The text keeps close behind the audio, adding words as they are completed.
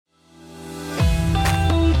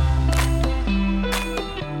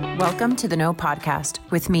Welcome to the No Podcast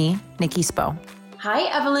with me, Nikki Spo. Hi,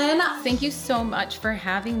 Evelyn. Thank you so much for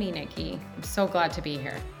having me, Nikki. I'm so glad to be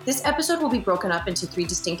here. This episode will be broken up into 3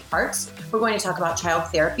 distinct parts. We're going to talk about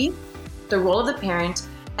child therapy, the role of the parent,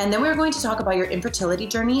 and then we're going to talk about your infertility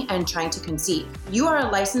journey and trying to conceive. You are a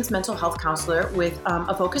licensed mental health counselor with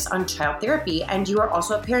a focus on child therapy, and you are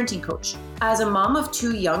also a parenting coach. As a mom of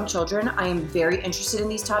 2 young children, I am very interested in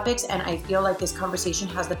these topics, and I feel like this conversation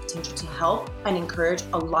has the potential to help and encourage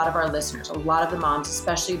a lot of our listeners, a lot of the moms,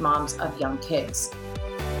 especially moms of young kids.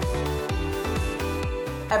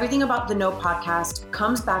 Everything about the No Podcast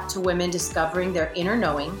comes back to women discovering their inner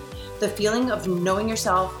knowing, the feeling of knowing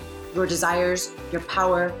yourself, your desires, your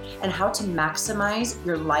power, and how to maximize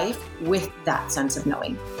your life with that sense of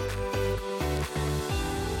knowing.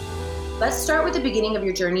 Let's start with the beginning of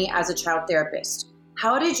your journey as a child therapist.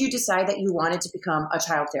 How did you decide that you wanted to become a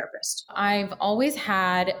child therapist? I've always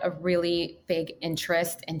had a really big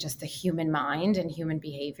interest in just the human mind and human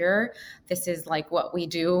behavior. This is like what we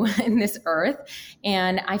do in this earth.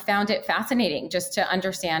 And I found it fascinating just to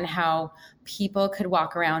understand how people could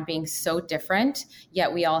walk around being so different,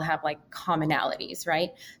 yet we all have like commonalities, right?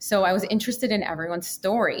 So I was interested in everyone's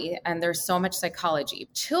story, and there's so much psychology.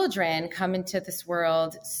 Children come into this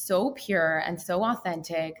world so pure and so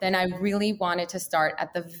authentic. Then I really wanted to start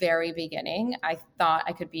at the very beginning. I thought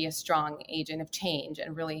I could be a strong agent of change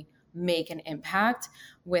and really make an impact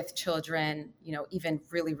with children, even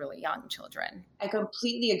really, really young children. I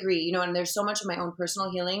completely agree, and there's so much of my own personal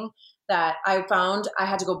healing that I found I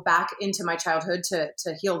had to go back into my childhood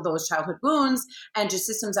to heal those childhood wounds and just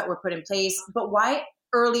systems that were put in place. But why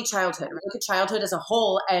early childhood? We look at childhood as a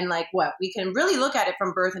whole, and we can really look at it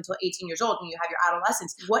from birth until 18 years old when you have your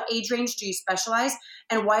adolescence. What age range do you specialize,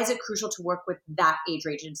 and why is it crucial to work with that age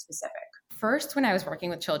range in specific? First, when I was working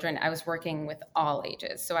with children, I was working with all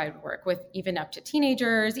ages. So I would work with even up to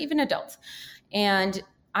teenagers, even adults. And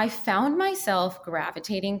I found myself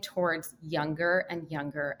gravitating towards younger and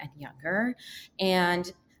younger and younger.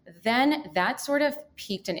 And then that sort of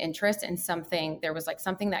piqued an interest in something. There was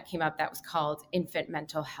something that came up that was called infant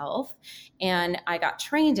mental health. And I got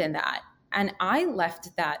trained in that. And I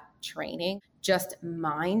left that training just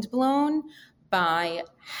mind blown by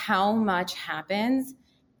how much happens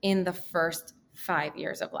in the first 5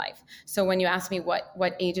 years of life. So when you ask me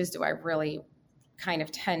what ages do I really kind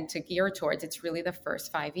of tend to gear towards, it's really the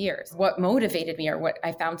first 5 years. What motivated me, or what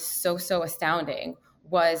I found so astounding,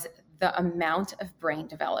 was the amount of brain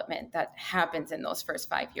development that happens in those first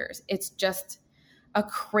 5 years. It's just a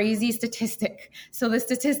crazy statistic. So the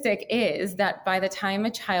statistic is that by the time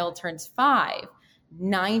a child turns 5,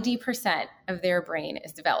 90% of their brain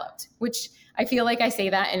is developed, which I feel like I say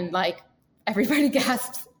that and everybody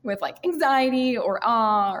gasps with anxiety or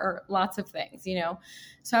awe or lots of things,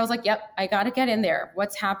 So I was like, yep, I got to get in there.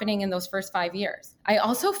 What's happening in those first 5 years? I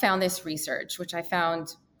also found this research, which I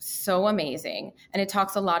found so amazing. And it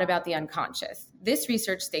talks a lot about the unconscious. This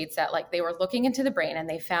research states that they were looking into the brain, and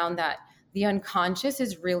they found that the unconscious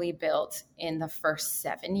is really built in the first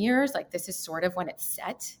 7 years. This is sort of when it's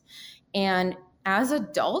set. And as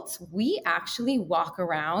adults, we actually walk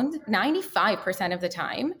around 95% of the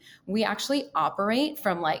time. We actually operate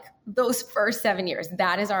from those first 7 years.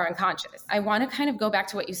 That is our unconscious. I want to kind of go back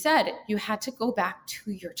to what you said. You had to go back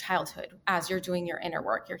to your childhood as you're doing your inner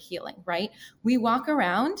work, your healing, right? We walk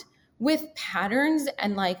around with patterns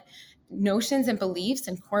and notions and beliefs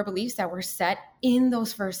and core beliefs that were set in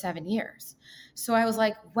those first 7 years. So I was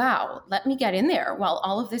like, wow, let me get in there while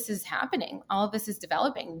all of this is happening. All of this is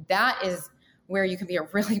developing. That is where you can be a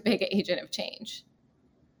really big agent of change.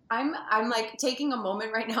 I'm taking a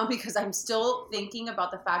moment right now because I'm still thinking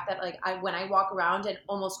about the fact that when I walk around, and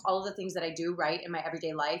almost all of the things that I do right in my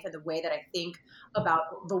everyday life and the way that I think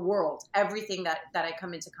about the world, everything that I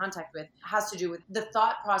come into contact with has to do with the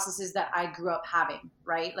thought processes that I grew up having,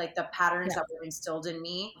 right? The patterns that were instilled in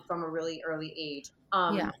me from a really early age.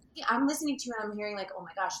 I'm listening to you and I'm hearing oh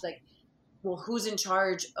my gosh, well, who's in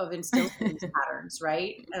charge of instilling these patterns,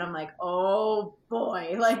 right? And I'm like, oh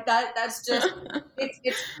boy, that's just,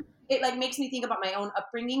 it makes me think about my own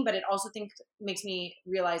upbringing, but it also makes me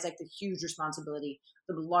realize the huge responsibility,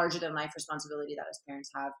 the larger than life responsibility that as parents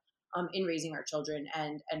have in raising our children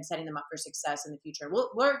and setting them up for success in the future.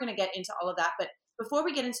 We're going to get into all of that, but before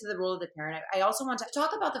we get into the role of the parent, I also want to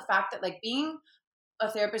talk about the fact that being a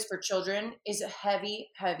therapist for children is a heavy,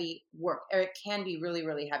 heavy work, or it can be really,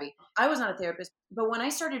 really heavy. I was not a therapist, but when I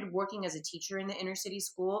started working as a teacher in the inner city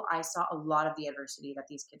school, I saw a lot of the adversity that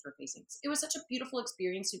these kids were facing. It was such a beautiful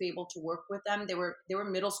experience to be able to work with them. They were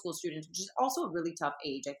middle school students, which is also a really tough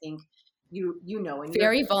age. I think and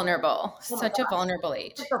very vulnerable, oh such a vulnerable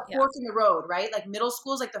age. Like the fork in the road, right? Like middle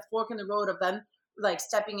school is like the fork in the road of them like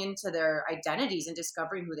stepping into their identities and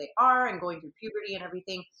discovering who they are and going through puberty and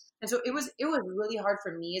everything. And so it was really hard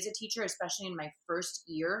for me as a teacher, especially in my first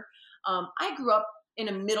year. I grew up in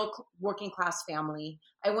a middle working class family.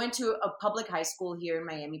 I went to a public high school here in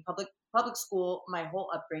Miami, public school, my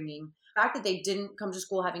whole upbringing. The fact that they didn't come to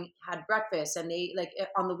school having had breakfast, and they like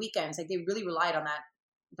on the weekends, like they really relied on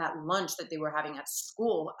that lunch that they were having at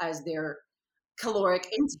school as their caloric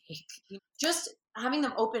intake. Just having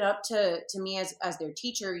them open up to me as their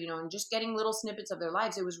teacher, and just getting little snippets of their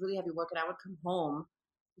lives, it was really heavy work. And I would come home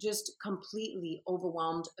just completely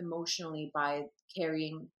overwhelmed emotionally by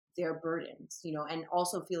carrying their burdens, and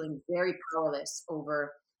also feeling very powerless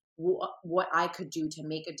over what I could do to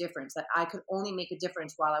make a difference, that I could only make a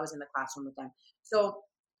difference while I was in the classroom with them. So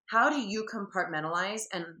how do you compartmentalize,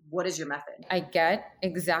 and what is your method? I get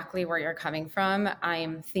exactly where you're coming from.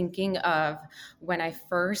 I'm thinking of when I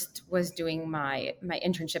first was doing my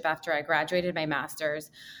internship after I graduated my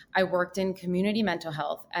master's. I worked in community mental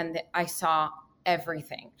health, and I saw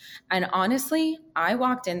everything. And honestly, I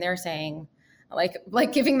walked in there saying,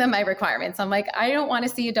 like giving them my requirements. I'm like, I don't want to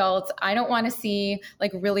see adults. I don't want to see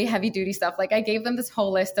like really heavy duty stuff. Like I gave them this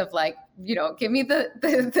whole list of like, give me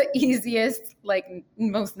the easiest, like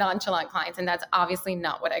most nonchalant clients. And that's obviously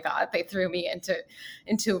not what I got. They threw me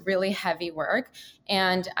into really heavy work.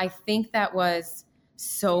 And I think that was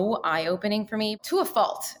so eye-opening for me. To a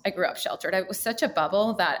fault, I grew up sheltered. It was such a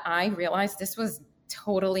bubble that I realized this was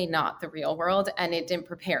totally not the real world, and it didn't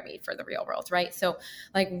prepare me for the real world, right? So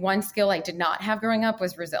like one skill I did not have growing up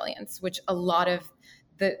was resilience, which a lot of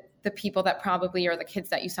the people that probably are the kids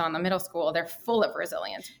that you saw in the middle school, they're full of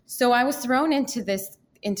resilience. So I was thrown into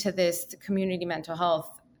this community mental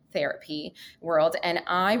health therapy world. And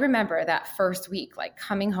I remember that first week, like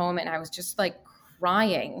coming home, and I was just like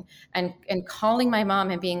crying and calling my mom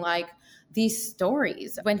and being like, these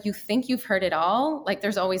stories, when you think you've heard it all, like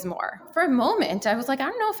there's always more. For a moment, I was like, I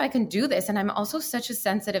don't know if I can do this. And I'm also such a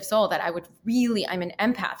sensitive soul that I'm an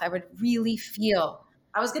empath. I would really feel.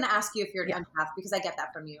 I was going to ask you if you're an empath, because I get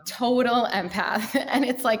that from you. Total empath. And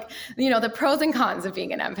it's like, the pros and cons of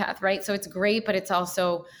being an empath, right? So it's great, but it's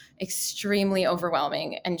also extremely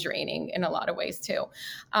overwhelming and draining in a lot of ways too.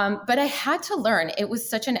 But I had to learn. It was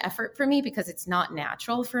such an effort for me because it's not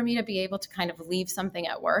natural for me to be able to kind of leave something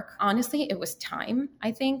at work. Honestly, it was time,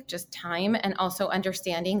 I think, just time, and also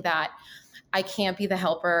understanding that I can't be the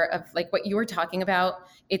helper of like what you were talking about.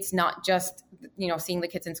 It's not just, seeing the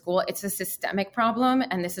kids in school. It's a systemic problem.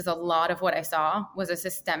 And this is a lot of what I saw was a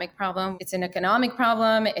systemic problem. It's an economic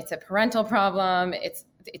problem. It's a parental problem.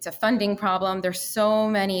 It's a funding problem. There's so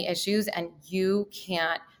many issues, and you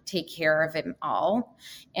can't take care of it all.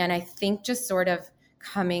 And I think just sort of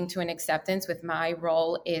coming to an acceptance with my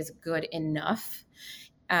role is good enough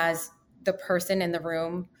as the person in the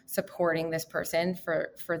room supporting this person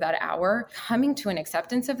for that hour. Coming to an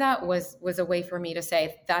acceptance of that was a way for me to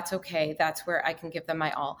say, that's okay. That's where I can give them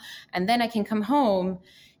my all. And then I can come home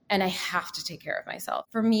and I have to take care of myself.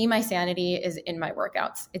 For me, my sanity is in my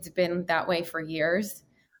workouts. It's been that way for years.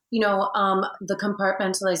 The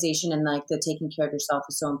compartmentalization and like the taking care of yourself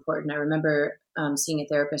is so important. I remember seeing a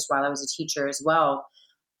therapist while I was a teacher as well.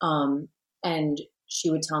 And she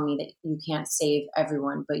would tell me that you can't save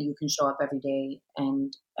everyone, but you can show up every day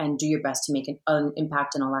and do your best to make an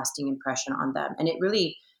impact and a lasting impression on them. And it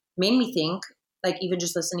really made me think, like, even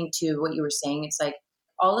just listening to what you were saying, it's like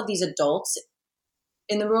all of these adults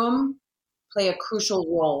in the room play a crucial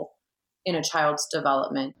role in a child's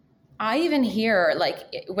development. I even hear, like,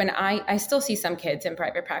 when I still see some kids in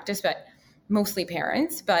private practice, but mostly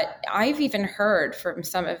parents, but I've even heard from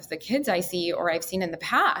some of the kids I see or I've seen in the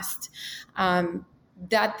past,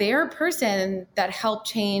 that their person that helped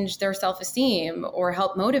change their self-esteem or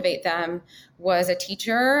help motivate them was a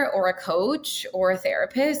teacher or a coach or a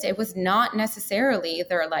therapist. It was not necessarily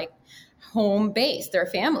their like home base, their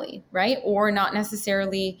family, right? Or not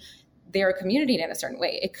necessarily their community in a certain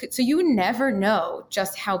way. So you never know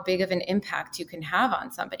just how big of an impact you can have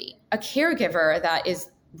on somebody. A caregiver that is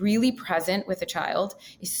really present with a child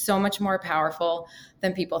is so much more powerful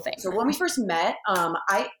than people think. So when we first met,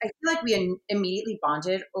 I feel like we immediately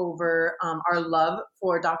bonded over our love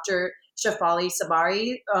for Dr. Shefali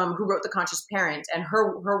Sabari, who wrote The Conscious Parent, and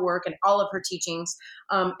her work and all of her teachings.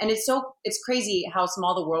 And it's crazy how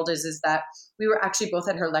small the world is that we were actually both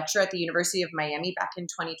at her lecture at the University of Miami back in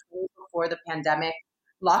 2020 before the pandemic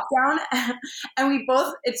lockdown. And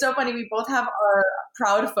it's so funny, we both have our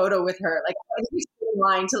proud photo with her. Like, I think we stood in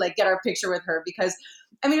line to like get our picture with her because,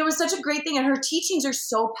 I mean, it was such a great thing. And her teachings are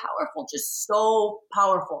so powerful, just so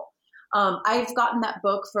powerful. I've gotten that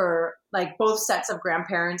book for like both sets of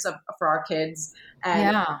grandparents for our kids.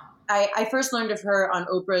 And Yeah. I first learned of her on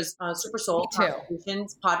Oprah's Super Soul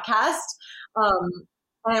Conversations podcast.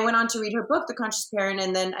 And I went on to read her book, The Conscious Parent.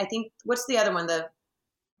 And then I think, what's the other one?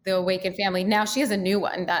 The Awakened Family. Now she has a new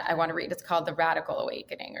one that I want to read. It's called The Radical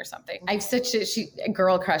Awakening or something. I'm such a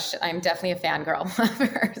girl crush. I'm definitely a fangirl of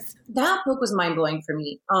hers. That book was mind blowing for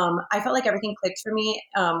me. I felt like everything clicked for me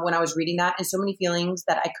when I was reading that, and so many feelings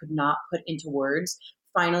that I could not put into words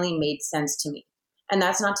finally made sense to me. And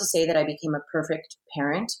that's not to say that I became a perfect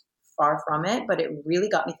parent, far from it, but it really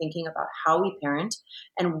got me thinking about how we parent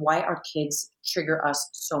and why our kids trigger us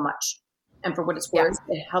so much. And for what it's worth,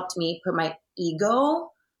 it helped me put my ego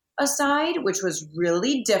aside, which was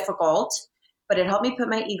really difficult, but it helped me put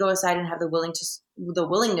my ego aside and have the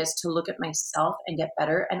willingness to look at myself and get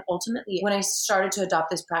better. And ultimately, when I started to adopt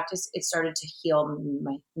this practice, it started to heal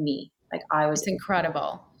me. Like it's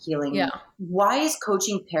incredible healing. Yeah. Why is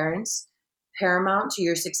coaching parents paramount to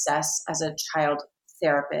your success as a child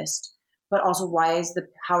therapist? But also,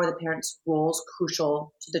 how are the parents' roles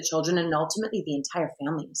crucial to the children and ultimately the entire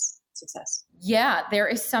family's success? Yeah, there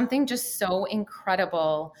is something just so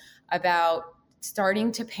incredible about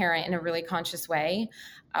starting to parent in a really conscious way.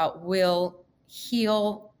 Will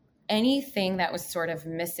heal anything that was sort of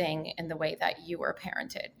missing in the way that you were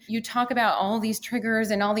parented. You talk about all these triggers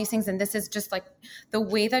and all these things, and this is just like the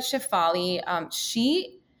way that Shefali,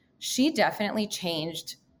 she definitely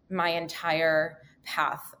changed my entire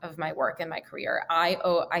path of my work and my career.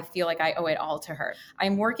 I feel like I owe it all to her.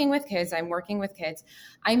 I'm working with kids.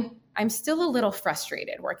 I'm still a little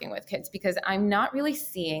frustrated working with kids because I'm not really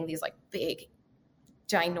seeing these like big,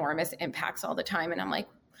 ginormous impacts all the time. And I'm like,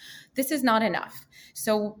 this is not enough.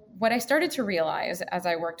 So what I started to realize as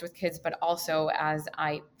I worked with kids, but also as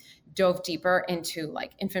I dove deeper into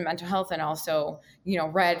like infant mental health and also,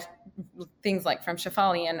 read things like from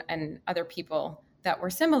Shefali and other people that were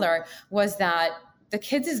similar, was that the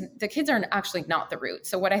kids are actually not the root.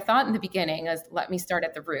 So what I thought in the beginning is, let me start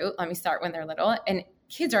at the root. Let me start when they're little. And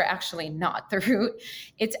kids are actually not the root.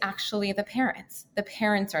 It's actually the parents. The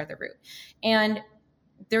parents are the root. And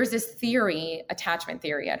there's this theory, attachment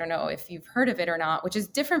theory. I don't know if you've heard of it or not, which is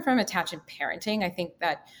different from attachment parenting. I think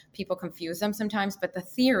that people confuse them sometimes, but the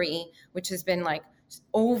theory, which has been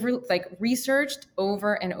researched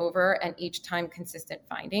over and over, and each time consistent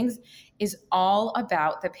findings, is all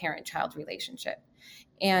about the parent-child relationship.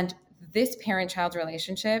 And this parent-child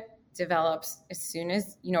relationship develops as soon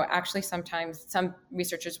as, actually sometimes some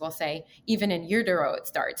researchers will say even in utero it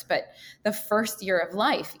starts, but the first year of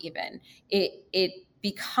life, even it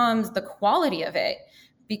becomes, the quality of it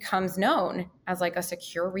becomes known as like a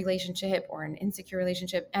secure relationship or an insecure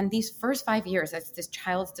relationship. And these first 5 years, as this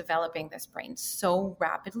child's developing this brain so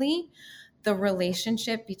rapidly, the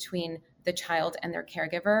relationship between the child and their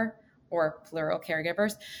caregiver, or plural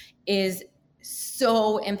caregivers, is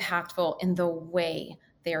so impactful in the way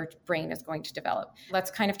their brain is going to develop. Let's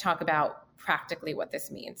kind of talk about practically what this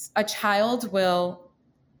means. A child will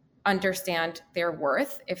understand their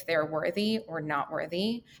worth, if they're worthy or not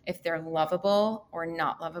worthy, if they're lovable or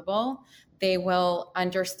not lovable. They will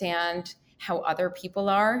understand how other people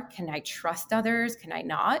are. Can I trust others? Can I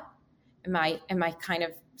not? Am I kind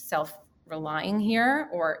of self-relying here,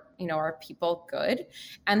 or, are people good?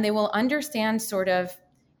 And they will understand sort of,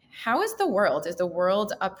 how is the world? Is the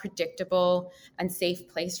world a predictable and safe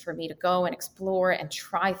place for me to go and explore and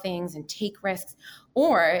try things and take risks?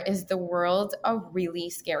 Or is the world a really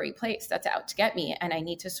scary place that's out to get me and I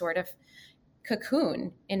need to sort of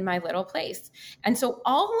cocoon in my little place? And so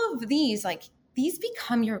all of these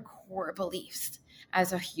become your core beliefs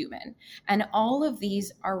as a human. And all of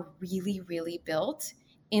these are really, really built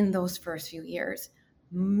in those first few years,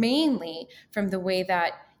 mainly from the way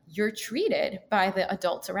that you're treated by the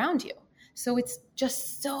adults around you. So it's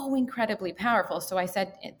just so incredibly powerful. So I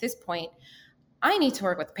said at this point, I need to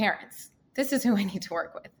work with parents. This is who I need to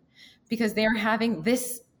work with, because they're having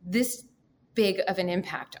this big of an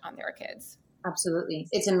impact on their kids. Absolutely.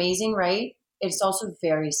 It's amazing, right? It's also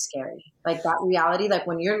very scary. Like that reality, like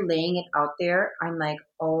when you're laying it out there, I'm like,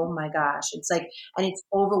 oh my gosh. It's like, and it's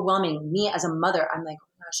overwhelming. Me as a mother, I'm like,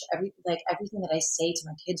 oh gosh, everything that I say to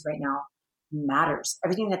my kids right now matters.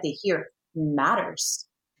 Everything that they hear matters.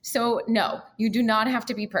 So no, you do not have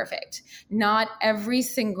to be perfect. Not every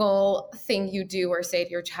single thing you do or say to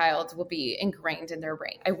your child will be ingrained in their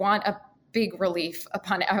brain. I want a big relief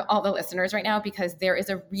upon all the listeners right now, because there is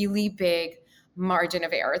a really big margin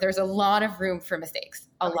of error. There's a lot of room for mistakes,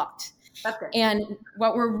 a lot. That's good. And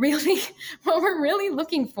what we're really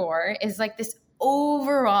looking for is like this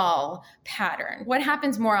overall pattern, what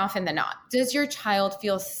happens more often than not? Does your child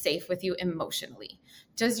feel safe with you emotionally?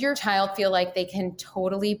 Does your child feel like they can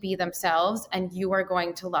totally be themselves and you are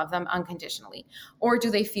going to love them unconditionally? Or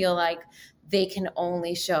do they feel like they can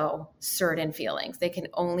only show certain feelings? They can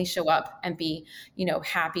only show up and be,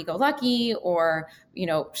 happy-go-lucky, or,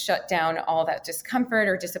 shut down all that discomfort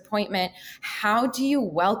or disappointment. How do you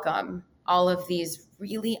welcome all of these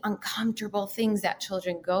really uncomfortable things that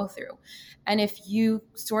children go through? And if you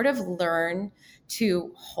sort of learn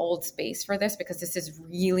to hold space for this, because this is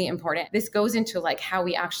really important, this goes into like how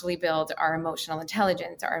we actually build our emotional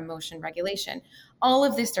intelligence, our emotion regulation. All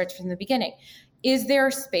of this starts from the beginning. Is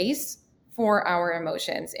there space for our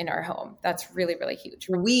emotions in our home? That's really, really huge.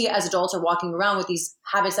 We as adults are walking around with these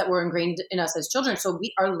habits that were ingrained in us as children. So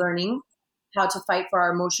we are learning how to fight for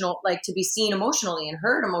our emotional, like to be seen emotionally and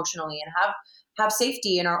heard emotionally, and have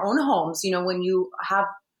safety in our own homes. When you have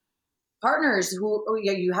partners who, or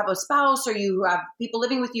you have a spouse, or you have people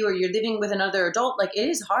living with you, or you're living with another adult, like it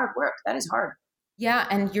is hard work. That is hard. Yeah.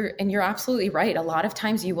 And you're absolutely right. A lot of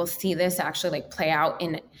times you will see this actually like play out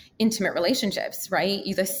in intimate relationships, right?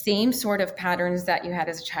 The same sort of patterns that you had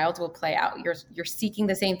as a child will play out. You're seeking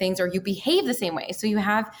the same things, or you behave the same way. So you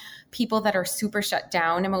have people that are super shut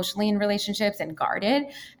down emotionally in relationships and guarded,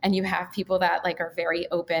 and you have people that like are very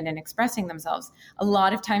open and expressing themselves. A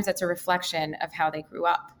lot of times that's a reflection of how they grew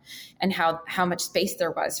up and how much space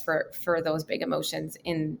there was for those big emotions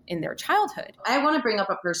in their childhood. I want to bring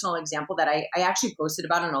up a personal example that I actually posted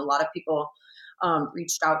about, and a lot of people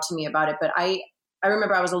reached out to me about it. But I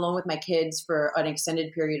remember I was alone with my kids for an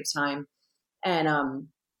extended period of time, and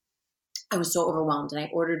I was so overwhelmed, and I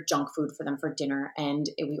ordered junk food for them for dinner, and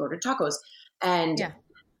we ordered tacos. And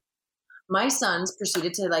my sons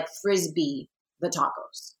proceeded to like frisbee the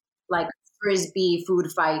tacos, like frisbee food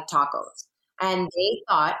fight tacos. And they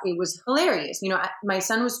thought it was hilarious. My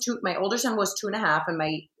son was my older son was 2.5, and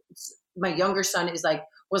my younger son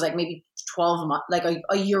was maybe 12 months, like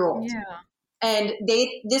a year old. Yeah. And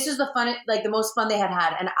this is the most fun they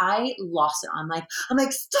had. And I lost it. I'm like,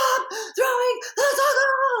 stop throwing the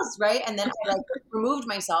tacos, right? And then I removed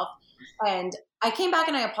myself, and I came back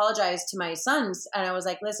and I apologized to my sons. And I was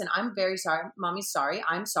like, listen, I'm very sorry. Mommy's sorry.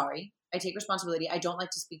 I'm sorry. I take responsibility. I don't like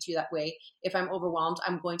to speak to you that way. If I'm overwhelmed,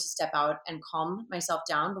 I'm going to step out and calm myself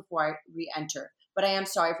down before I re-enter. But I am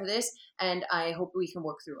sorry for this, and I hope we can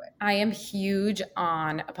work through it. I am huge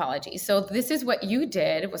on apologies. So this is what you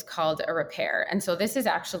did, was called a repair. And so this is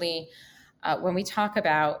actually, when we talk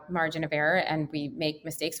about margin of error and we make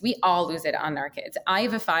mistakes, we all lose it on our kids. I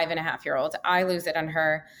have a 5.5-year-old. I lose it on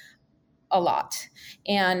her a lot.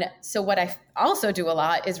 And so what I also do a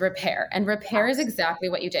lot is repair. And repair is exactly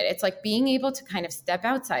what you did. It's like being able to kind of step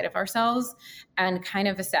outside of ourselves and kind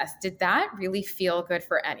of assess, did that really feel good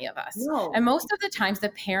for any of us? No. And most of the times the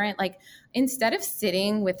parent, like, instead of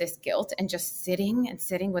sitting with this guilt and just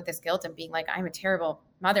sitting with this guilt and being like, I'm a terrible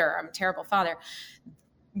mother, or I'm a terrible father,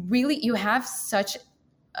 really, you have such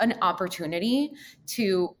an opportunity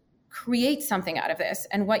to create something out of this.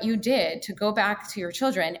 And what you did, to go back to your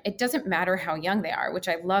children, it doesn't matter how young they are, which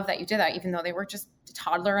I love that you did that, even though they were just a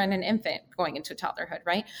toddler and an infant going into toddlerhood,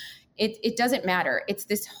 right? It doesn't matter. It's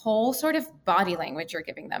this whole sort of body language you're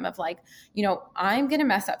giving them of like, I'm going to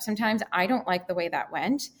mess up sometimes. I don't like the way that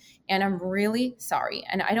went, and I'm really sorry.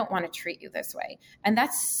 And I don't want to treat you this way. And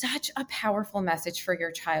that's such a powerful message for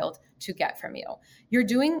your child to get from you. You're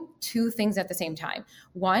doing two things at the same time.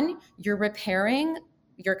 One, you're repairing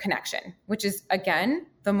your connection, which is, again,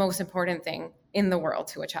 the most important thing in the world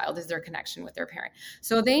to a child, is their connection with their parent.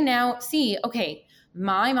 So they now see, okay,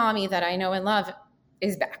 my mommy that I know and love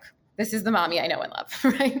is back. This is the mommy I know and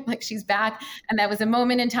love, right? Like, she's back, and that was a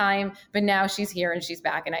moment in time, but now she's here and she's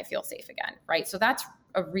back and I feel safe again, right? So that's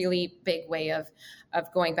a really big way of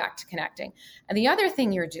going back to connecting. And the other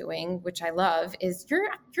thing you're doing, which I love, is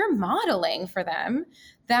you're modeling for them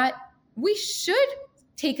that we should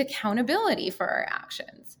take accountability for our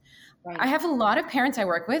actions. Right. I have a lot of parents I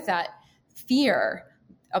work with that fear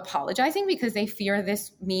apologizing because they fear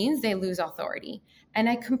this means they lose authority. And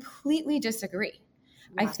I completely disagree.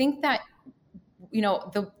 Yeah. I think that,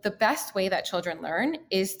 the best way that children learn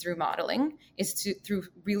is through modeling, through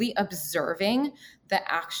really observing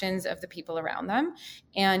the actions of the people around them.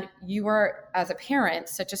 And you are, as a parent,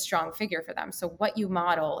 such a strong figure for them. So what you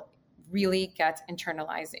model really gets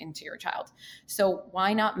internalized into your child. So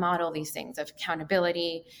why not model these things of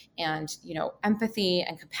accountability and, empathy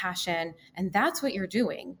and compassion? And that's what you're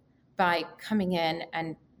doing by coming in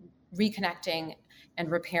and reconnecting and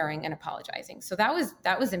repairing and apologizing. So that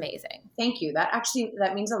was amazing. Thank you. That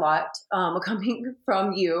means a lot, coming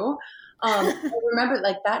from you. I remember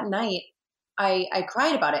like that night, I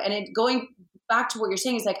cried about it. And going back to what you're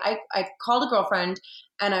saying is like, I called a girlfriend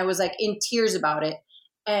and I was like in tears about it.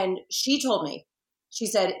 And she told me, she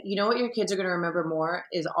said, you know what your kids are going to remember more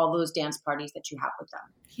is all those dance parties that you have with them.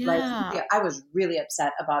 Yeah. Like, I was really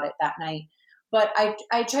upset about it that night, but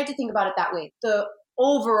I tried to think about it that way. The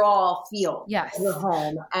overall feel Yes. of the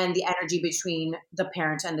home and the energy between the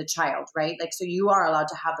parent and the child, right? Like, so you are allowed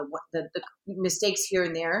to have the mistakes here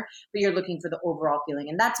and there, but you're looking for the overall feeling.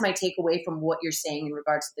 And that's my takeaway from what you're saying in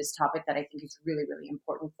regards to this topic that I think is really, really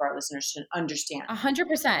important for our listeners to understand.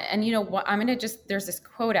 100%. And you know what, there's this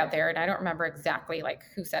quote out there and I don't remember exactly like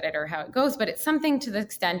who said it or how it goes, but it's something to the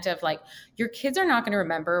extent of like, your kids are not going to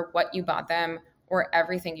remember what you bought them or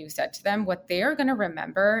everything you said to them. What they are going to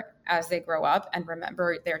remember as they grow up and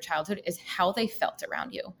remember their childhood is how they felt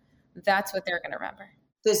around you. That's what they're going to remember.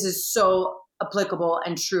 This is so applicable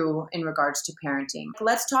and true in regards to parenting.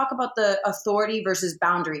 Let's talk about the authority versus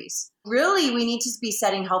boundaries. Really, we need to be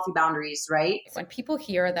setting healthy boundaries, right? When people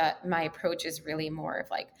hear that my approach is really more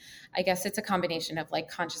of like, I guess it's a combination of like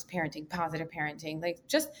conscious parenting, positive parenting, like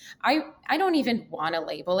just, I don't even want to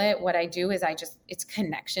label it. What I do is it's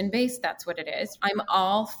connection based. That's what it is. I'm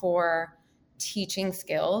all for teaching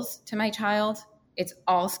skills to my child. It's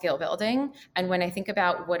all skill building. And when I think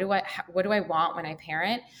about what do I want when I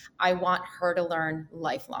parent, I want her to learn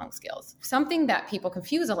lifelong skills. Something that people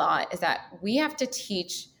confuse a lot is that we have to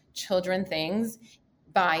teach children things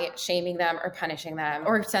by shaming them or punishing them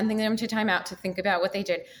or sending them to timeout to think about what they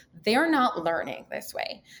did. They're not learning this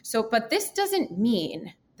way. So, but this doesn't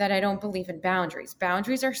mean that I don't believe in boundaries.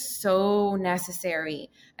 Boundaries are so necessary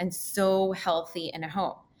and so healthy in a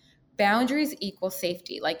home. Boundaries equal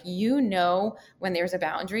safety. Like, you know, when there's a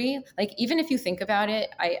boundary, like even if you think about it,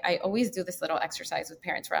 I always do this little exercise with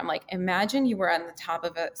parents where I'm like, imagine you were on the top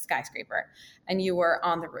of a skyscraper and you were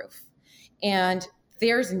on the roof and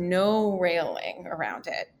there's no railing around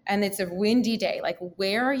it. And it's a windy day. Like,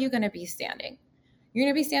 where are you going to be standing? You're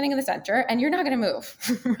going to be standing in the center and you're not going to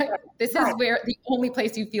move. Right? This is where the only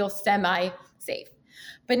place you feel semi-safe.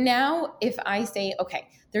 But now if I say, okay,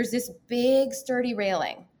 there's this big sturdy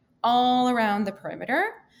railing all around the perimeter,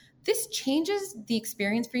 this changes the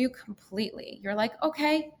experience for you completely. You're like,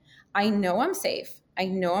 okay, I know I'm safe. I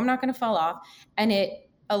know I'm not going to fall off. And it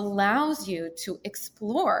allows you to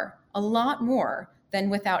explore a lot more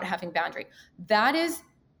than without having boundary. That is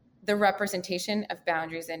the representation of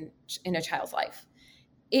boundaries in a child's life.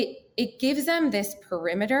 It gives them this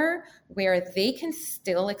perimeter where they can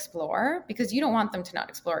still explore, because you don't want them to not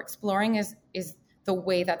explore. Exploring is the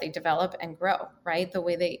way that they develop and grow, right? The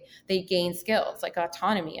way they gain skills like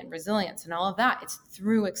autonomy and resilience and all of that. It's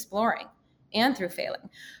through exploring and through failing.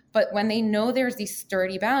 But when they know there's these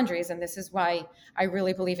sturdy boundaries, and this is why I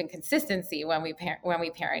really believe in consistency when we parent,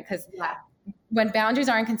 because when boundaries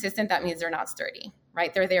aren't consistent, that means they're not sturdy,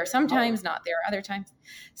 right? They're there sometimes, not there other times.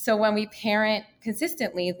 So when we parent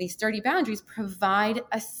consistently, these sturdy boundaries provide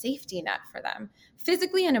a safety net for them,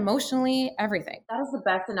 physically and emotionally, everything. That is the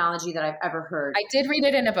best analogy that I've ever heard. I did read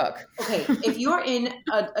it in a book. Okay, if you're in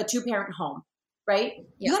a two-parent home, right?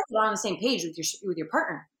 You have to get on the same page with your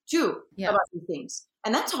partner too about these things,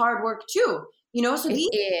 and that's hard work too. You know, so these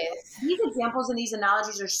examples and these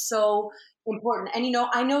analogies are so important. And, you know,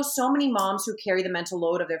 I know so many moms who carry the mental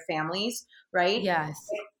load of their families, right? Yes.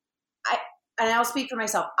 And I'll speak for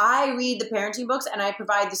myself. I read the parenting books and I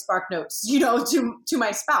provide the spark notes, you know, to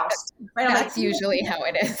my spouse. Right? That's usually how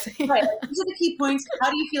it is. Right. These are the key points.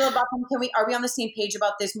 How do you feel about them? Are we on the same page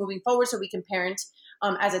about this moving forward so we can parent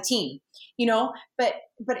as a team? You know, but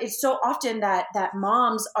it's so often that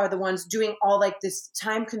moms are the ones doing all like this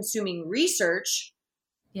time-consuming research.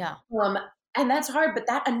 Yeah. And that's hard, but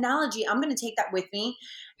that analogy, I'm going to take that with me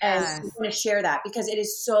and I'm going to share that, because it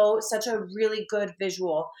is such a really good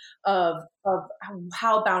visual of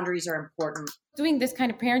how boundaries are important. Doing this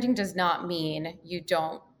kind of parenting does not mean you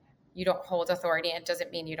don't hold authority. It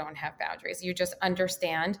doesn't mean you don't have boundaries. You just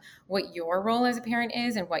understand what your role as a parent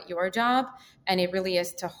is and what your job, and it really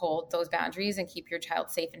is to hold those boundaries and keep your child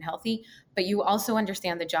safe and healthy. But you also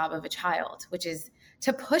understand the job of a child, which is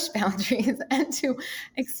to push boundaries and to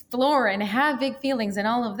explore and have big feelings and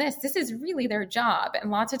all of this. This is really their job. And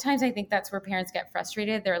lots of times I think that's where parents get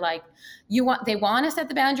frustrated. They're like, they want to set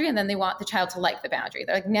the boundary and then they want the child to like the boundary.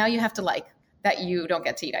 They're like, now you have to like that you don't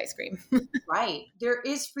get to eat ice cream. Right. There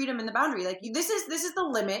is freedom in the boundary. Like this is the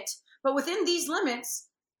limit, but within these limits,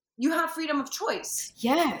 you have freedom of choice.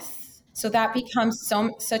 Yes. So that becomes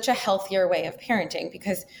such a healthier way of parenting,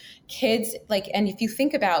 because kids and if you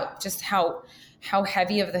think about just how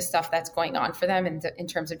heavy of the stuff that's going on for them in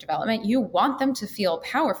terms of development, you want them to feel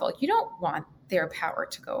powerful. You don't want their power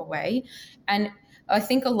to go away. And I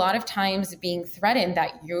think a lot of times being threatened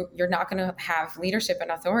that you're not going to have leadership and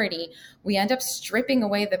authority, we end up stripping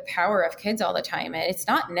away the power of kids all the time. And it's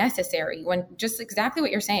not necessary, when just exactly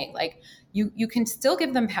what you're saying, like you can still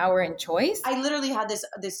give them power and choice. I literally had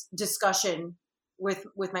this discussion with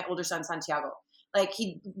my older son, Santiago. Like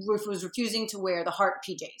he was refusing to wear the heart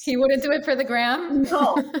PJs. He wouldn't do it for the gram?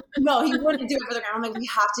 No, he wouldn't do it for the gram. I'm like, we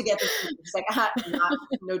have to get this. He's like,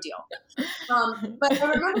 no deal. But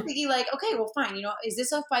I remember thinking like, okay, well, fine. You know, is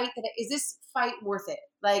this fight worth it?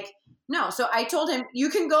 Like, no. So I told him, you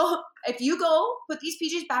can go, if you go put these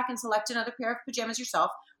PJs back and select another pair of pajamas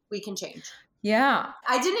yourself, we can change. Yeah.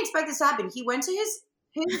 I didn't expect this to happen. He went to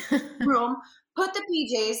his room, put the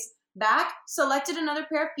PJs back, selected another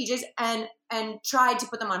pair of PJs, and tried to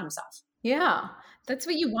put them on himself. Yeah, that's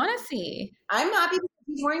what you want to see. I'm happy because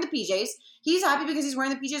he's wearing the PJs. He's happy because he's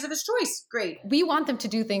wearing the PJs of his choice. Great. We want them to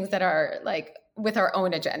do things that are like with our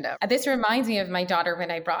own agenda. This reminds me of my daughter when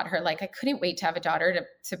I brought her. Like, I couldn't wait to have a daughter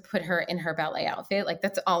to put her in her ballet outfit. Like,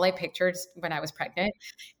 that's all I pictured when I was pregnant,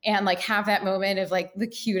 and like have that moment of like the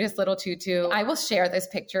cutest little tutu. I will share this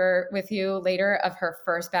picture with you later of her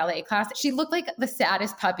first ballet class. She looked like the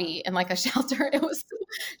saddest puppy in like a shelter. It was,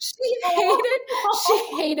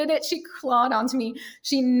 she hated it. She clawed onto me.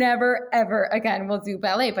 She never, ever again will do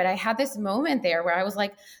ballet. But I had this moment there where I was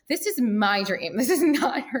like, this is my dream. This is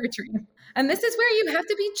not her dream. And this is where you have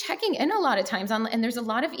to be checking in a lot of times on, and there's a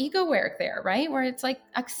lot of ego work there, right? Where it's like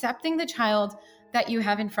accepting the child that you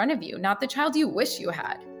have in front of you, not the child you wish you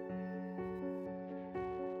had.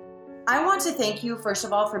 I want to thank you, first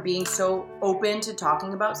of all, for being so open to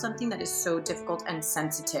talking about something that is so difficult and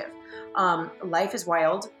sensitive. Life is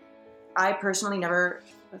wild. I personally never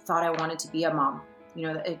thought I wanted to be a mom.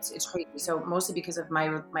 You know, it's crazy. So mostly because of my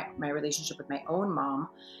relationship with my own mom.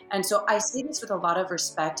 And so I say this with a lot of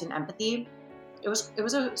respect and empathy. It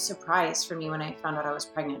was a surprise for me when I found out I was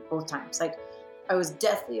pregnant both times. Like, I was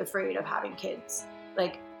deathly afraid of having kids.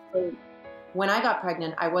 Like, when I got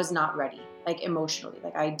pregnant, I was not ready, like emotionally.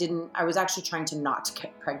 Like, I was actually trying to not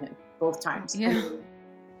get pregnant both times. Yeah.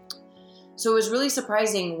 So it was really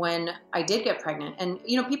surprising when I did get pregnant. And,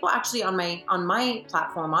 you know, people actually on my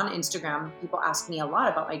platform, on Instagram, people ask me a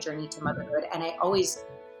lot about my journey to motherhood. And I always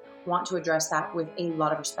want to address that with a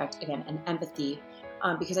lot of respect, again, and empathy,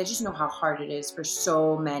 because I just know how hard it is for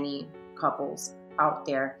so many couples out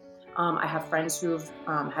there. I have friends who've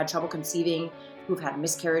had trouble conceiving, who've had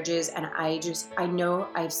miscarriages. And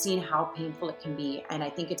I've seen how painful it can be. And I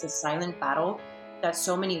think it's a silent battle that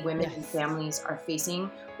so many women and families are facing,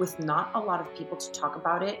 with not a lot of people to talk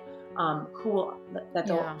about it,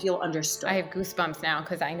 they'll feel understood. I have goosebumps now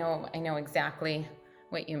because I know exactly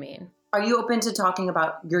what you mean. Are you open to talking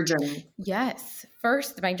about your journey? Yes.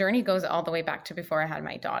 First, my journey goes all the way back to before I had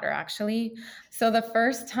my daughter, actually. So the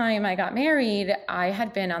first time I got married, I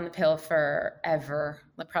had been on the pill forever,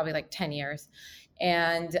 probably like 10 years.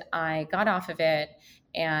 And I got off of it,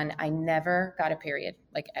 and I never got a period,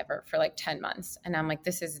 like ever, for like 10 months. And I'm like,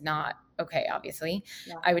 this is not okay, obviously.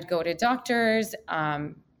 Yeah. I would go to doctors.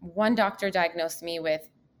 One doctor diagnosed me with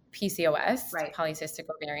PCOS, right, polycystic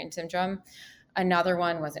ovarian syndrome. Another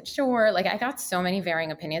one wasn't sure. Like, I got so many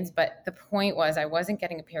varying opinions, but the point was I wasn't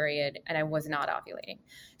getting a period and I was not ovulating.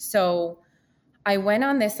 So I went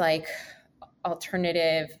on this like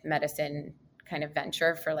alternative medicine kind of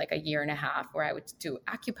venture for like a year and a half, where I would do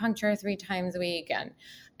acupuncture 3 times a week.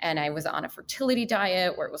 And I was on a fertility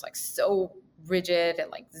diet where it was like so rigid and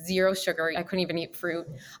like 0 sugar. I couldn't even eat fruit.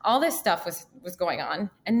 All this stuff was going on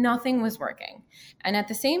and nothing was working. And at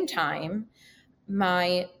the same time,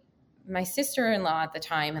 my sister-in-law at the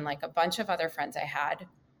time and like a bunch of other friends I had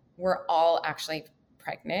were all actually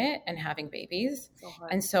pregnant and having babies.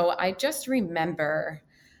 And so I just remember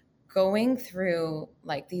going through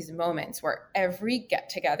like these moments where every get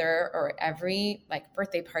together or every like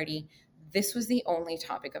birthday party, this was the only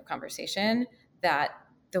topic of conversation that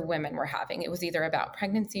the women were having. It was either about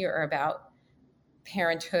pregnancy or about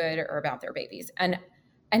parenthood or about their babies. And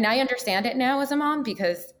I understand it now as a mom,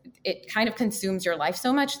 because it kind of consumes your life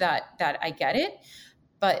so much that I get it.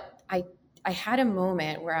 But I had a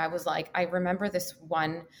moment where I was like, I remember this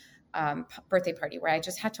one birthday party where I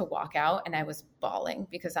just had to walk out and I was bawling,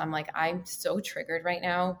 because I'm like, I'm so triggered right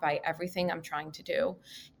now by everything I'm trying to do.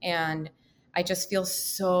 And I just feel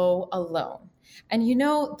so alone. And you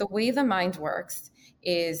know, the way the mind works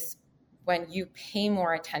is when you pay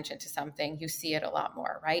more attention to something, you see it a lot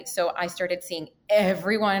more, right? So I started seeing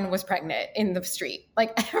everyone was pregnant in the street,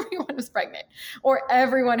 like everyone was pregnant, or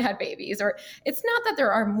everyone had babies, or it's not that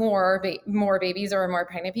there are more babies or more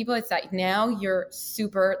pregnant people. It's that now you're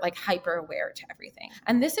super like hyper aware to everything.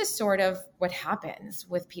 And this is sort of what happens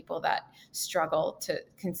with people that struggle to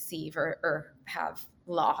conceive or have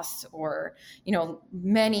loss or, you know,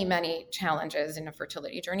 many challenges in a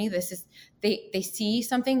fertility journey. This is, they see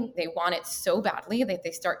something, they want it so badly that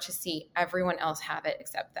they start to see everyone else have it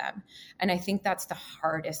except them. And I think that's the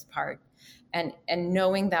hardest part. And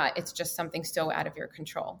knowing that it's just something so out of your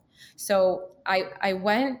control. So I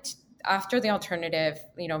went after the alternative,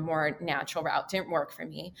 you know, more natural route didn't work for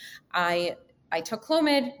me. I took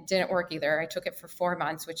Clomid, didn't work either. I took it for 4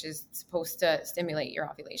 months, which is supposed to stimulate your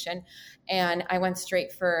ovulation. And I went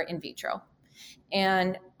straight for in vitro.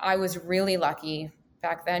 And I was really lucky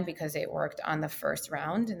back then because it worked on the first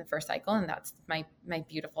round in the first cycle. And that's my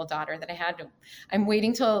beautiful daughter that I had. I'm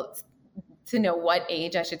waiting to know what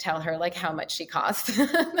age I should tell her, like how much she cost.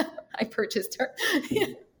 I purchased her.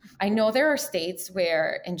 I know there are states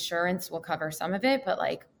where insurance will cover some of it, but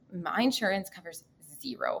like my insurance covers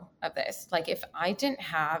zero of this. Like if I didn't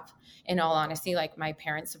have, in all honesty, like my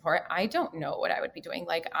parents' support, I don't know what I would be doing.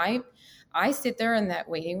 Like I sit there in that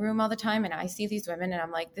waiting room all the time and I see these women and I'm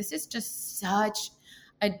like, this is just such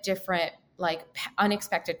a different, like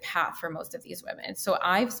unexpected path for most of these women. So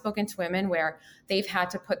I've spoken to women where they've had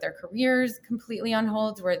to put their careers completely on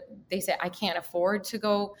hold, where they say, I can't afford to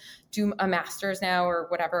go do a master's now or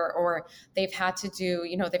whatever, or they've had to do,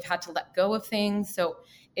 you know, they've had to let go of things. So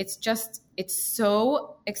it's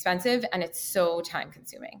so expensive and it's so time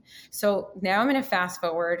consuming. So now I'm going to fast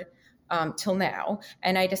forward till now.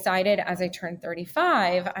 And I decided as I turned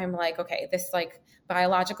 35, I'm like, okay, this like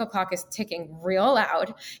biological clock is ticking real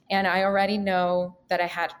loud. And I already know that I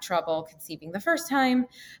had trouble conceiving the first time.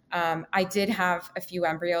 I did have a few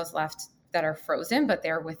embryos left that are frozen, but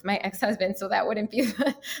they're with my ex-husband. So that wouldn't be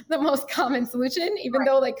the most common solution, even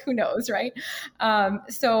though like, who knows, right?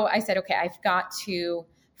 So I said, okay, I've got to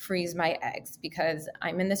freeze my eggs because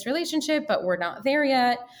I'm in this relationship, but we're not there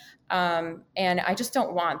yet. And I just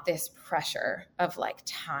don't want this pressure of like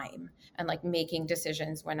time and like making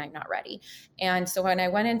decisions when I'm not ready. And so when I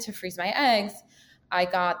went in to freeze my eggs, I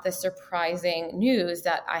got the surprising news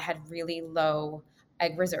that I had really low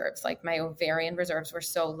egg reserves. Like my ovarian reserves were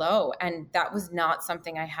so low, and that was not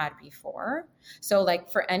something I had before. So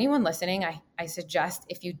like for anyone listening, I suggest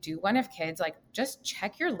if you do want to have kids, like just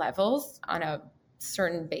check your levels on a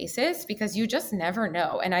certain basis because you just never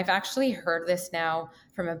know. And I've actually heard this now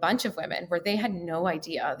from a bunch of women where they had no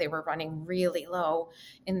idea they were running really low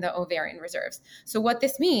in the ovarian reserves. So what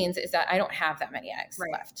this means is that I don't have that many eggs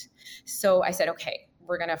left. So I said, okay,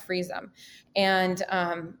 we're going to freeze them. And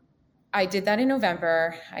I did that in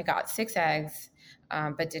November. I got 6 eggs,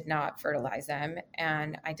 but did not fertilize them.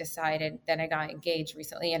 And I decided, then I got engaged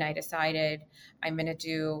recently and I decided I'm going to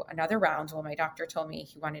do another round. Well, my doctor told me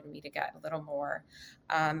he wanted me to get a little more.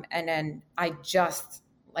 And then I just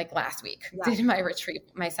like last week did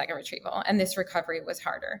my second retrieval, and this recovery was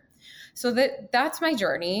harder. So that's my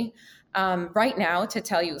journey. Right now, to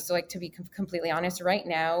tell you, so like to be completely honest, right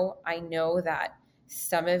now, I know that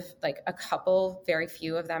some of like a couple, very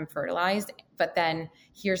few of them fertilized. But then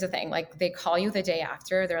here's the thing, like they call you the day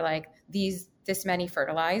after, they're like this many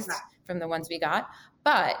fertilized from the ones we got,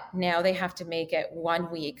 but now they have to make it 1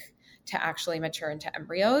 week to actually mature into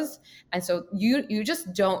embryos. And so you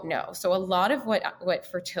just don't know. So a lot of what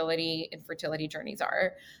fertility and fertility journeys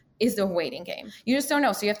is the waiting game. You just don't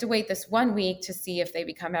know. So you have to wait this 1 week to see if they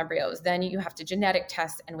become embryos. Then you have to genetic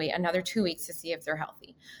test and wait another 2 weeks to see if they're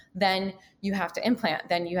healthy. Then you have to implant.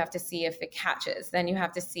 Then you have to see if it catches. Then you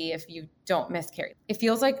have to see if you don't miscarry. It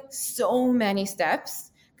feels like so many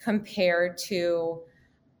steps compared to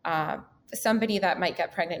somebody that might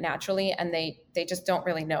get pregnant naturally and they just don't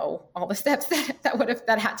really know all the steps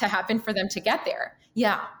that had to happen for them to get there.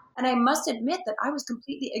 Yeah. And I must admit that I was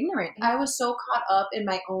completely ignorant. I was so caught up in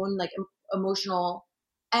my own like emotional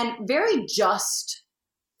and very just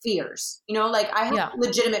fears, you know, like I have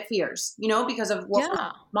legitimate fears, you know, because of what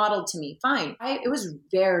was modeled to me. Fine. It was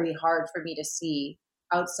very hard for me to see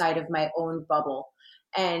outside of my own bubble.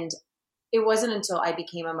 And it wasn't until I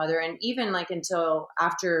became a mother, and even like until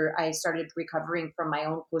after I started recovering from my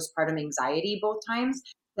own postpartum anxiety both times,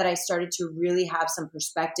 that I started to really have some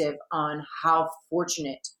perspective on how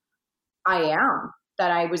fortunate I am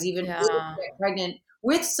that I was even able to get pregnant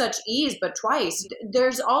with such ease, but twice.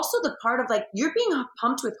 There's also the part of like, you're being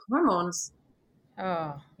pumped with hormones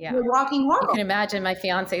Yeah. You're walking You hormones. can imagine my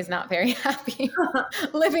fiance is not very happy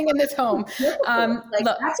living in this home. Like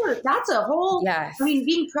Look, that's a whole, yes. I mean,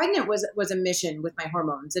 being pregnant was a mission with my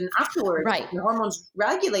hormones. And afterwards, Right. your hormones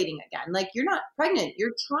regulating again. Like you're not pregnant,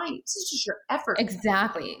 you're trying. This is just your effort.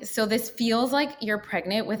 Exactly. So this feels like you're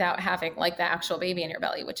pregnant without having like the actual baby in your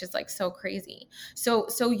belly, which is like so crazy. So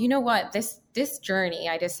you know what, this journey,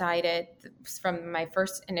 I decided from my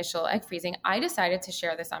first initial egg freezing, I decided to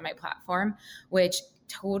share this on my platform, which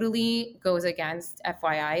totally goes against,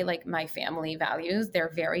 FYI, like my family values.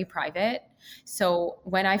 They're very private. So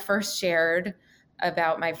when I first shared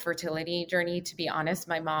about my fertility journey, to be honest,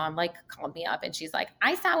 my mom like called me up and she's like,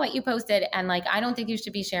 I saw what you posted and like, I don't think you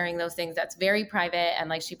should be sharing those things. That's very private. And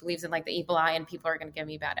like, she believes in like the evil eye and people are going to give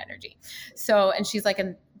me bad energy. So, and she's like,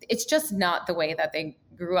 and it's just not the way that they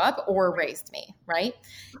grew up or raised me. Right.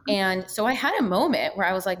 And so I had a moment where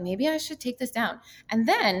I was like, maybe I should take this down. And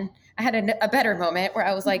then I had a better moment where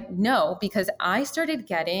I was like, no, because I started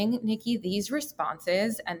getting, Nikki, these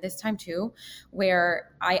responses, and this time too,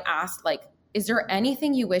 where I asked like, is there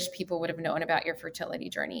anything you wish people would have known about your fertility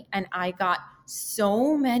journey? And I got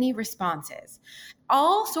so many responses,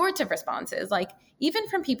 all sorts of responses, like even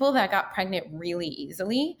from people that got pregnant really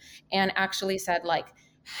easily and actually said like,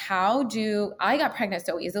 I got pregnant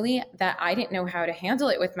so easily that I didn't know how to handle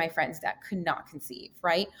it with my friends that could not conceive,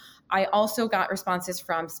 right? I also got responses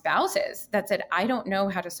from spouses that said, I don't know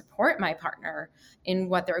how to support my partner in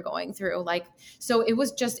what they're going through. Like, so it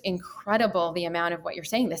was just incredible, the amount of what you're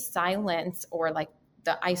saying, the silence or like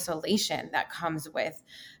the isolation that comes with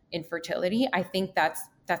infertility. I think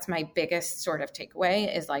that's my biggest sort of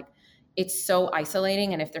takeaway is like, it's so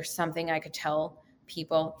isolating. And if there's something I could tell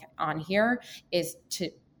people on here is to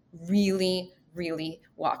really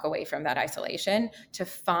walk away from that isolation, to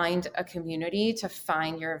find a community, to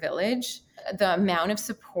find your village. The amount of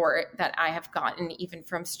support that I have gotten, even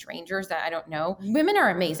from strangers that I don't know, women are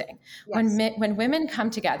amazing. Yes. When women come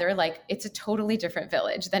together, like it's a totally different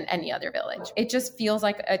village than any other village. It just feels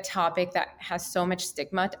like a topic that has so much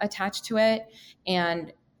stigma attached to it,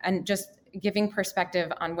 and just giving perspective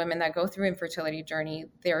on women that go through infertility journey,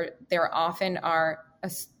 there often are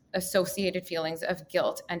associated feelings of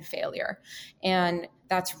guilt and failure. And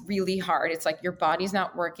that's really hard. It's like your body's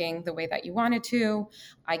not working the way that you want it to.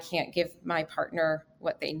 I can't give my partner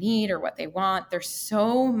what they need or what they want. There's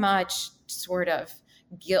so much sort of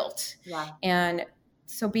guilt. Yeah. And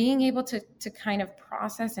so being able to kind of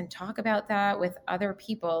process and talk about that with other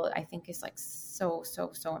people, I think is like so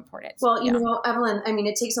important. Well, you know, Evelyn, I mean,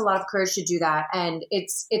 it takes a lot of courage to do that. And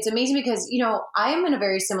it's amazing because, you know, I am in a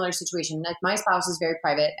very similar situation. Like my spouse is very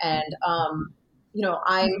private and, you know,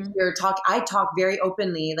 I talk very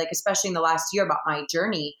openly, like, especially in the last year about my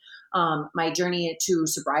journey through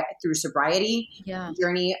sobriety,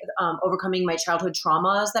 journey, overcoming my childhood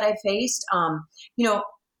traumas that I faced. You know,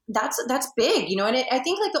 that's big, you know, and I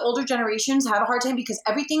think like the older generations have a hard time because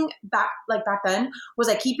everything back then was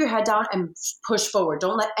like, keep your head down and push forward.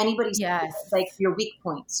 Don't let anybody see like your weak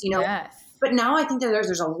points, you know? Yes. But now I think that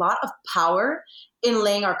there's a lot of power in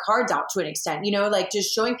laying our cards out to an extent, you know, like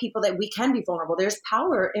just showing people that we can be vulnerable. There's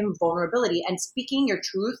power in vulnerability, and speaking your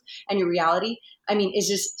truth and your reality, I mean, is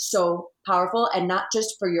just so powerful, and not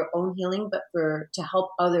just for your own healing, but to help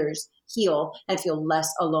others heal and feel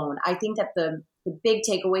less alone. I think that the big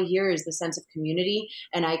takeaway here is the sense of community.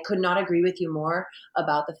 And I could not agree with you more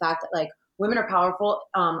about the fact that like women are powerful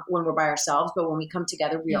when we're by ourselves, but when we come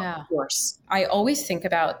together, we are a force. I always think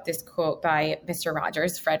about this quote by Mr.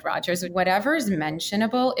 Rogers, Fred Rogers: whatever is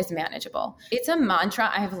mentionable is manageable. It's a mantra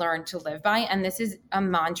I have learned to live by. And this is a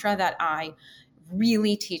mantra that I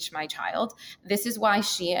really teach my child. This is why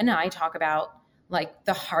she and I talk about like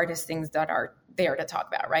the hardest things that are there to talk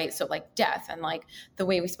about, right? So like death, and like the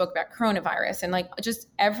way we spoke about coronavirus, and like just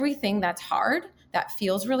everything that's hard, that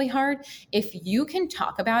feels really hard. If you can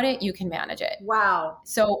talk about it, you can manage it. Wow.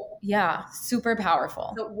 So yeah, super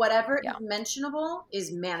powerful. So whatever is mentionable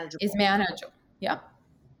is manageable. Yeah.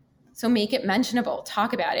 So make it mentionable,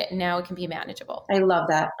 talk about it, and now it can be manageable. I love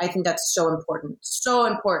that. I think that's so important. So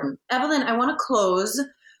important. Evelyn, I want to close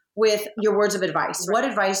with your words of advice. What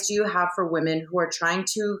advice do you have for women who are trying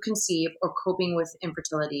to conceive or coping with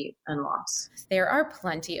infertility and loss? There are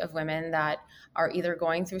plenty of women that are either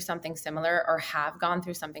going through something similar or have gone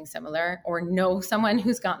through something similar or know someone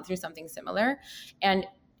who's gone through something similar. And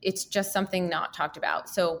it's just something not talked about.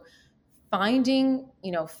 So finding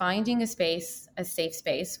a space, a safe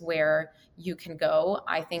space where you can go.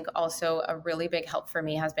 I think also a really big help for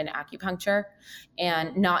me has been acupuncture,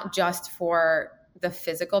 and not just for the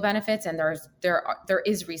physical benefits. And there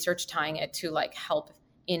is research tying it to like help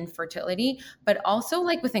infertility, but also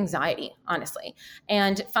like with anxiety, honestly.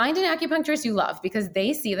 And find an acupuncturist you love because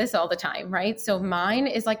they see this all the time, right? So mine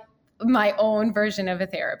is like my own version of a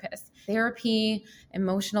therapist. Therapy,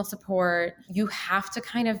 emotional support, you have to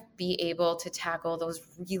kind of be able to tackle those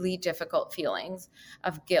really difficult feelings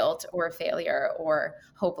of guilt or failure or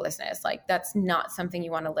hopelessness. Like that's not something you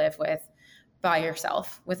want to live with by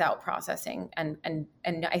yourself without processing. And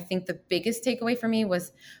I think the biggest takeaway for me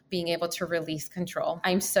was being able to release control.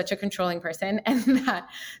 I'm such a controlling person, and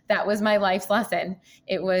that was my life's lesson.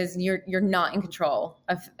 It was you're not in control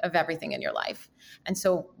of everything in your life. And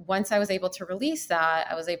so once I was able to release that,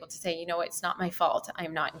 I was able to say, it's not my fault.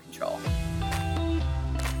 I'm not in control.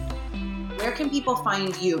 Where can people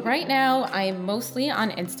find you? Right now, I'm mostly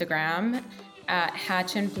on Instagram at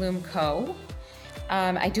Hatch and Bloom Co.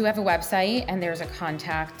 I do have a website, and there's a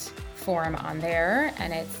contact form on there,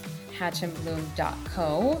 and it's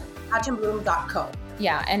hatchandbloom.co. Hatchandbloom.co.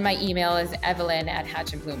 Yeah, and my email is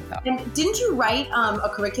Evelyn@hatchandbloom.co. And didn't you write a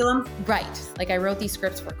curriculum? Right. Like I wrote these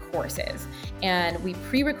scripts for courses, and we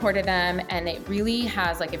pre-recorded them, and it really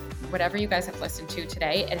has, like, if whatever you guys have listened to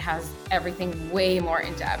today, it has everything way more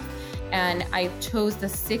in depth. And I chose the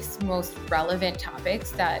 6 most relevant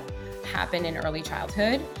topics that happen in early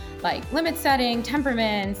childhood, like limit setting,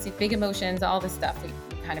 temperaments, big emotions, all this stuff we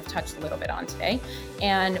kind of touched a little bit on today.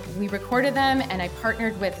 And we recorded them, and I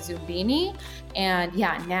partnered with Zumbini. And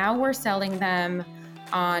yeah, now we're selling them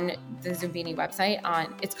on the Zumbini website.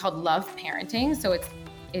 It's called Love Parenting. So it's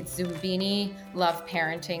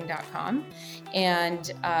ZumbiniLoveParenting.com.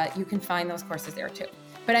 And you can find those courses there too.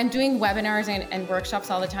 But I'm doing webinars and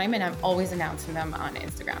workshops all the time, and I'm always announcing them on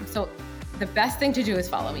Instagram. So the best thing to do is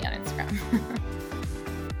follow me on Instagram.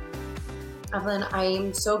 Evelyn, I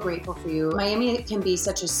am so grateful for you. Miami can be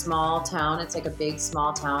such a small town. It's like a big,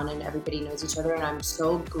 small town, and everybody knows each other. And I'm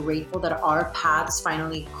so grateful that our paths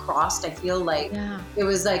finally crossed. I feel like It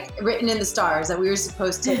was like written in the stars that we were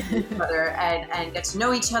supposed to meet each other and get to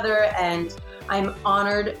know each other. And I'm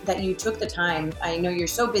honored that you took the time. I know you're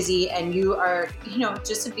so busy, and you are,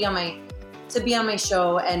 just to be on my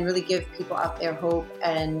show and really give people out there hope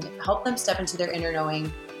and help them step into their inner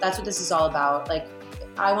knowing. That's what this is all about. Like,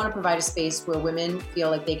 I want to provide a space where women feel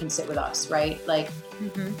like they can sit with us, right? Like,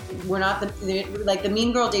 we're not the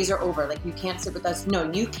mean girl days are over. Like, you can't sit with us.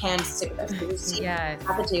 No, you can sit with us. There's a seat at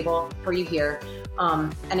the table for you here.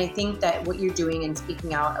 And I think that what you're doing and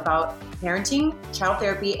speaking out about parenting, child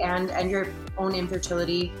therapy, and your own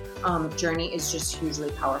infertility journey is just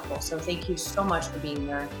hugely powerful. So thank you so much for being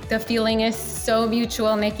here. The feeling is so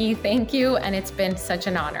mutual, Nikki. Thank you. And it's been such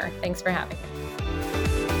an honor. Thanks for having me.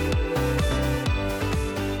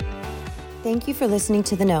 Thank you for listening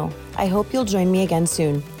to The Know. I hope you'll join me again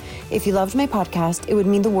soon. If you loved my podcast, it would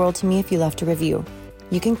mean the world to me if you left a review.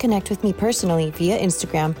 You can connect with me personally via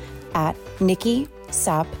Instagram at Nikki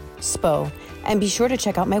Sap Spo, and be sure to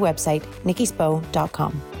check out my website,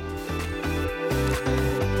 nikkispo.com.